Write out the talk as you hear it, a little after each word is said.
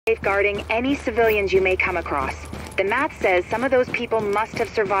safeguarding any civilians you may come across. The math says some of those people must have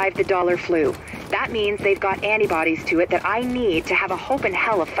survived the dollar flu. That means they've got antibodies to it that I need to have a hope in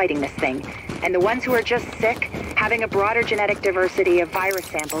hell of fighting this thing. And the ones who are just sick, having a broader genetic diversity of virus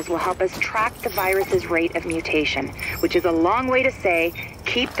samples will help us track the virus's rate of mutation, which is a long way to say,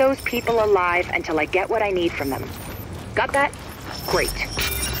 keep those people alive until I get what I need from them. Got that? Great.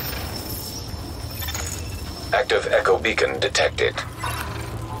 Active echo beacon detected.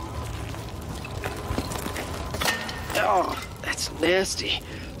 Oh, that's nasty.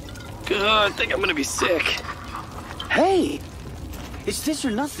 God, I think I'm gonna be sick. Hey! It's this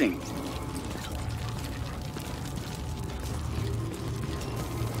or nothing.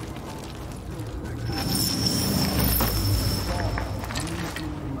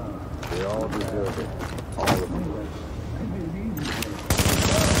 They all deserve it. All of them.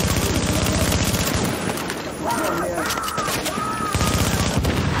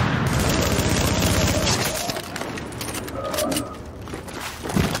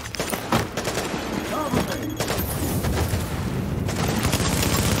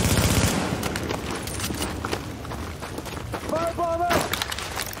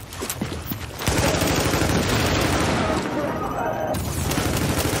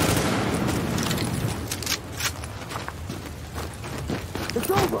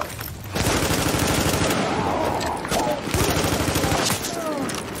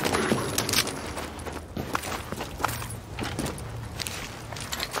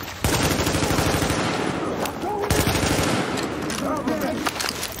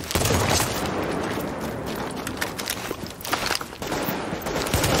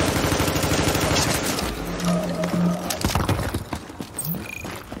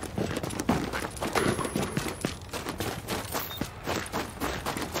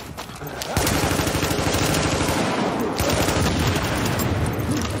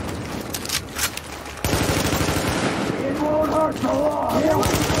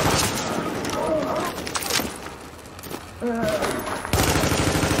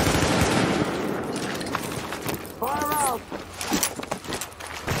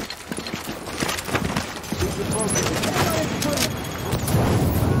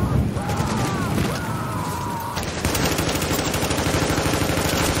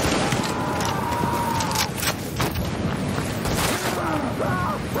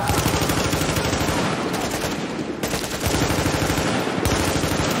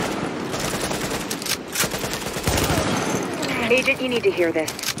 Agent, you need to hear this.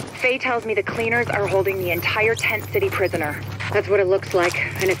 Faye tells me the cleaners are holding the entire tent city prisoner. That's what it looks like,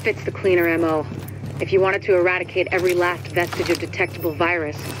 and it fits the cleaner MO. If you wanted to eradicate every last vestige of detectable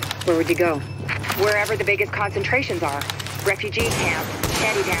virus, where would you go? Wherever the biggest concentrations are. Refugee camp,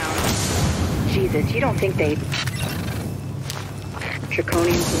 shantytown. Jesus, you don't think they'd...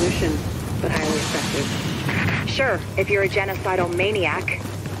 Draconian solution, but highly effective. Sure, if you're a genocidal maniac.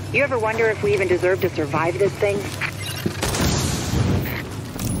 You ever wonder if we even deserve to survive this thing?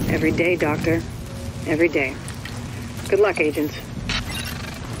 Every day, Doctor. Every day. Good luck, agents.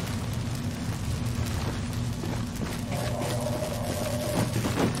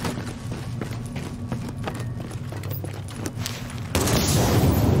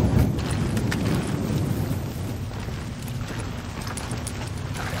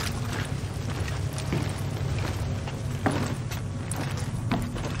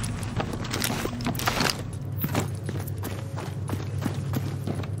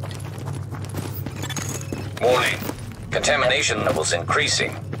 Warning. Contamination levels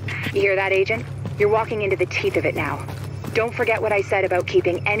increasing. You hear that, Agent? You're walking into the teeth of it now. Don't forget what I said about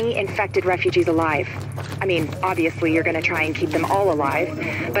keeping any infected refugees alive. I mean, obviously you're gonna try and keep them all alive,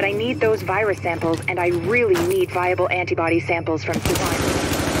 but I need those virus samples, and I really need viable antibody samples from survivors.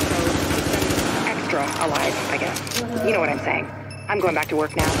 So, extra alive, I guess. You know what I'm saying. I'm going back to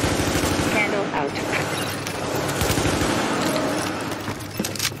work now. Kandel out.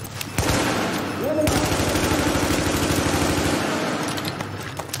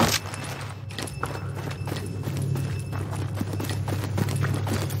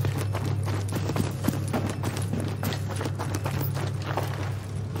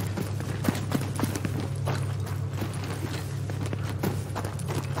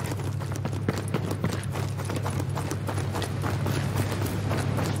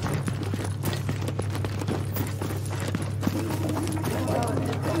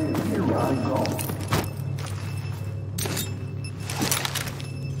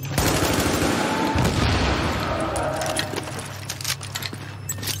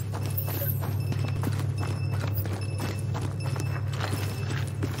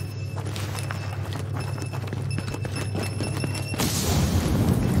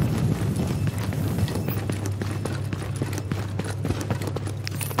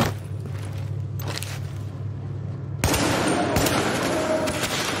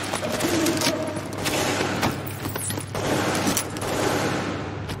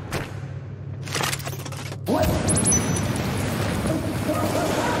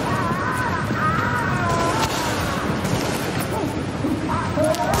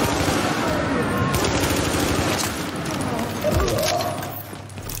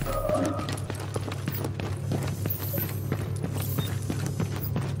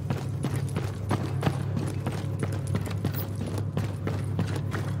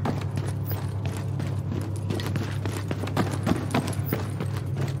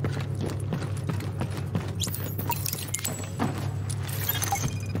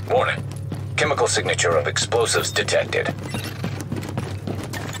 Warning. Chemical signature of explosives detected.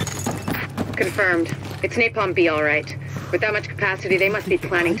 Confirmed. It's Napalm B, all right. With that much capacity, they must be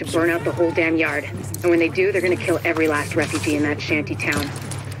planning to burn out the whole damn yard. And when they do, they're gonna kill every last refugee in that shanty town.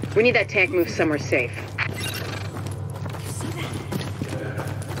 We need that tank moved somewhere safe.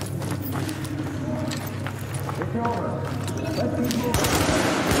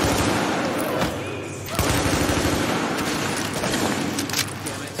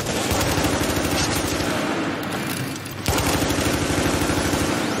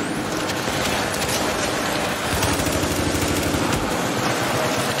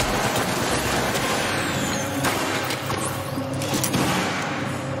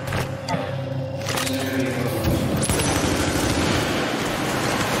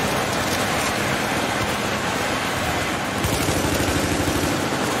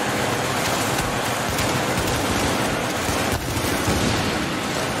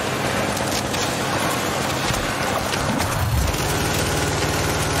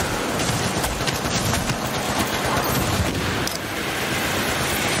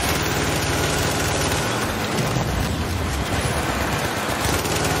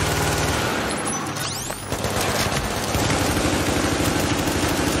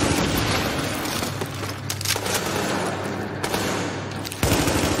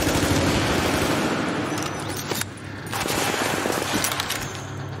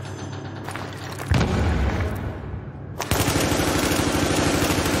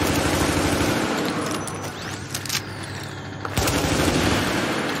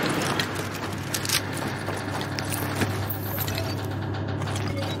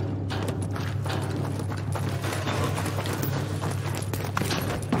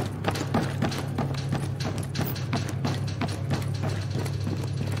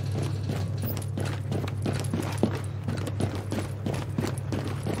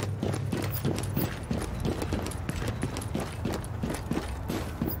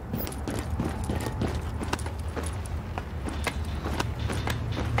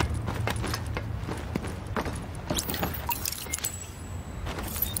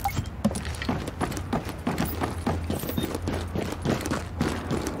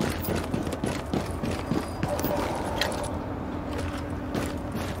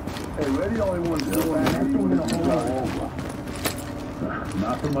 We're the only ones doing that.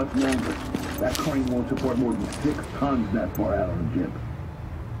 Not for much longer. That crane won't support more than 6 tons that far out on the jib.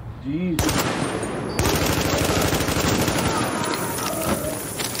 Jesus.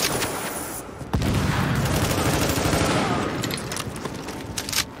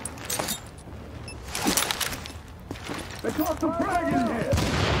 They caught the frag in here!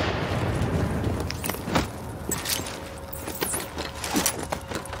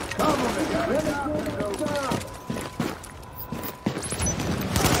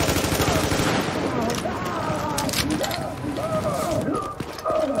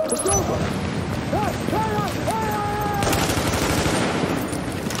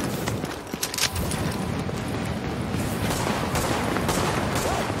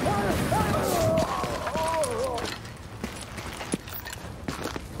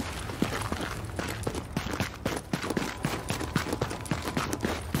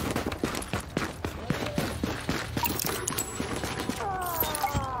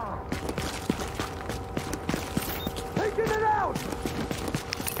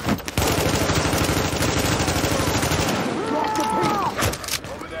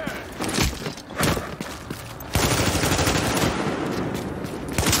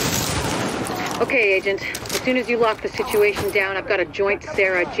 Okay, Agent. As soon as you lock the situation down, I've got a joint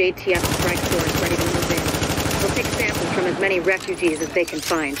Sarah JTF strike force ready to move in. We'll take samples from as many refugees as they can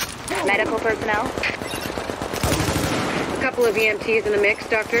find. Medical personnel? A couple of EMTs in the mix,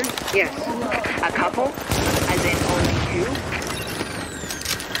 Doctor? Yes. A couple? As in only 2?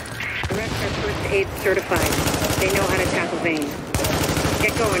 The rest are first aid certified. They know how to tackle veins.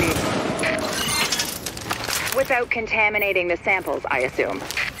 Get going, Agent. Without contaminating the samples, I assume.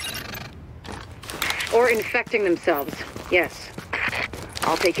 Or infecting themselves. Yes.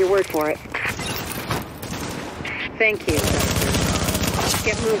 I'll take your word for it. Thank you.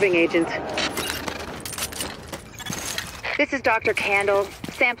 Get moving, Agent. This is Dr. Kandel.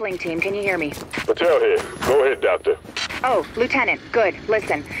 Sampling team, can you hear me? Patel here. Go ahead, Doctor. Oh, Lieutenant, good.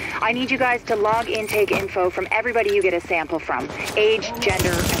 Listen, I need you guys to log intake info from everybody you get a sample from. Age,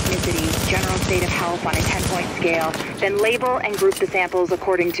 gender, ethnicity, general state of health on a 10-point scale. Then label and group the samples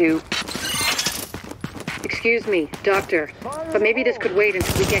according to... Excuse me, Doctor, but maybe this could wait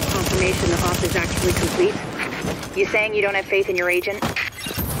until we get confirmation the op is actually complete. You saying you don't have faith in your agent?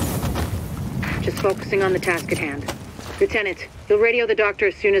 Just focusing on the task at hand. Lieutenant, you'll radio the doctor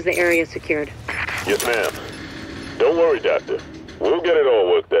as soon as the area is secured. Yes, ma'am. Don't worry, Doctor. We'll get it all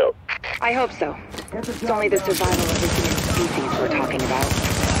worked out. I hope so. It's only the survival of the human species we're talking about.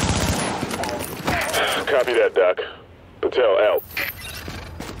 Copy that, Doc. Patel out.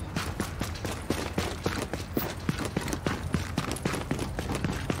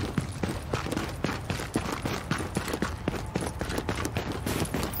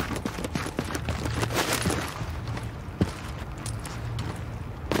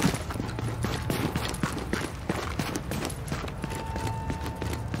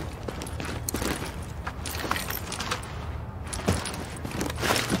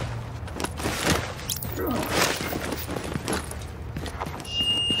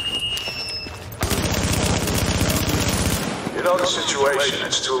 You know the situation.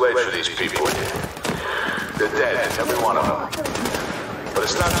 It's too late for these people here. They're dead, every one of them. But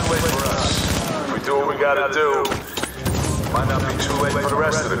it's not too late for us. If we do what we gotta do, it might not be too late for the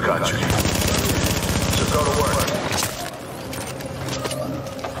rest of the country. So go to work.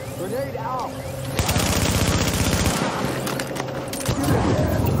 Grenade out!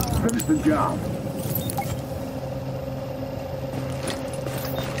 Finish the job.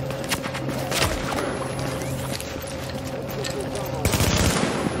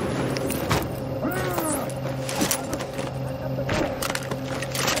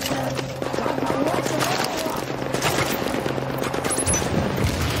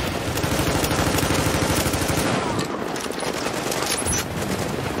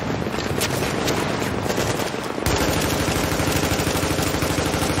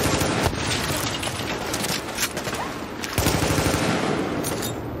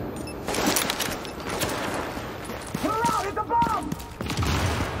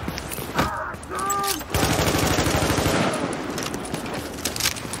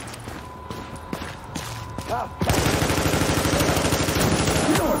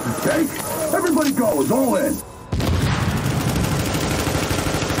 Everybody goes, all in.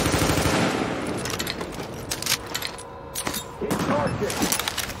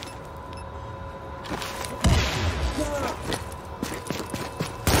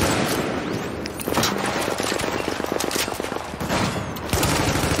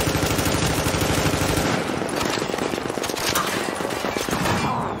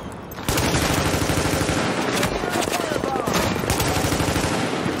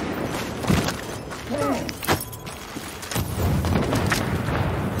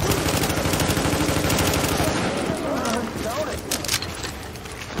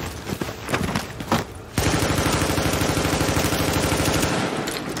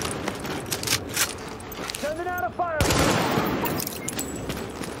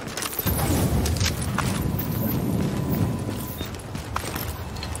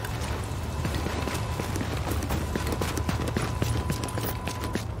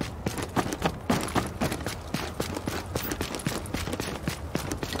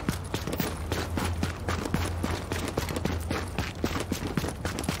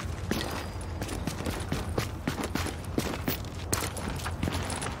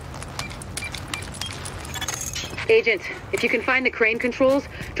 Agent, if you can find the crane controls,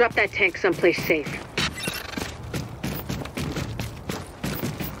 drop that tank someplace safe.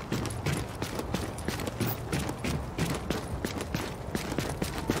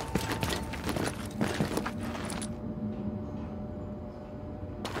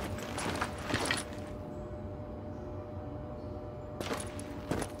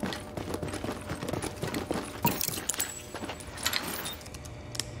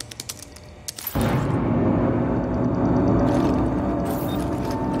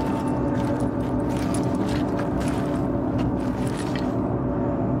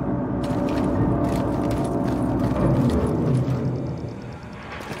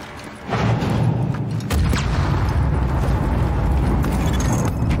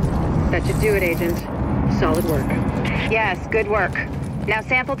 That should do it, Agent. Solid work. Yes, good work. Now,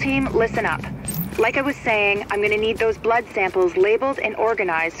 sample team, listen up. Like I was saying, I'm going to need those blood samples labeled and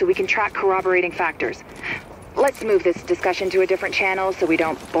organized so we can track corroborating factors. Let's move this discussion to a different channel so we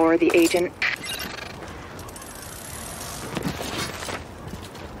don't bore the agent.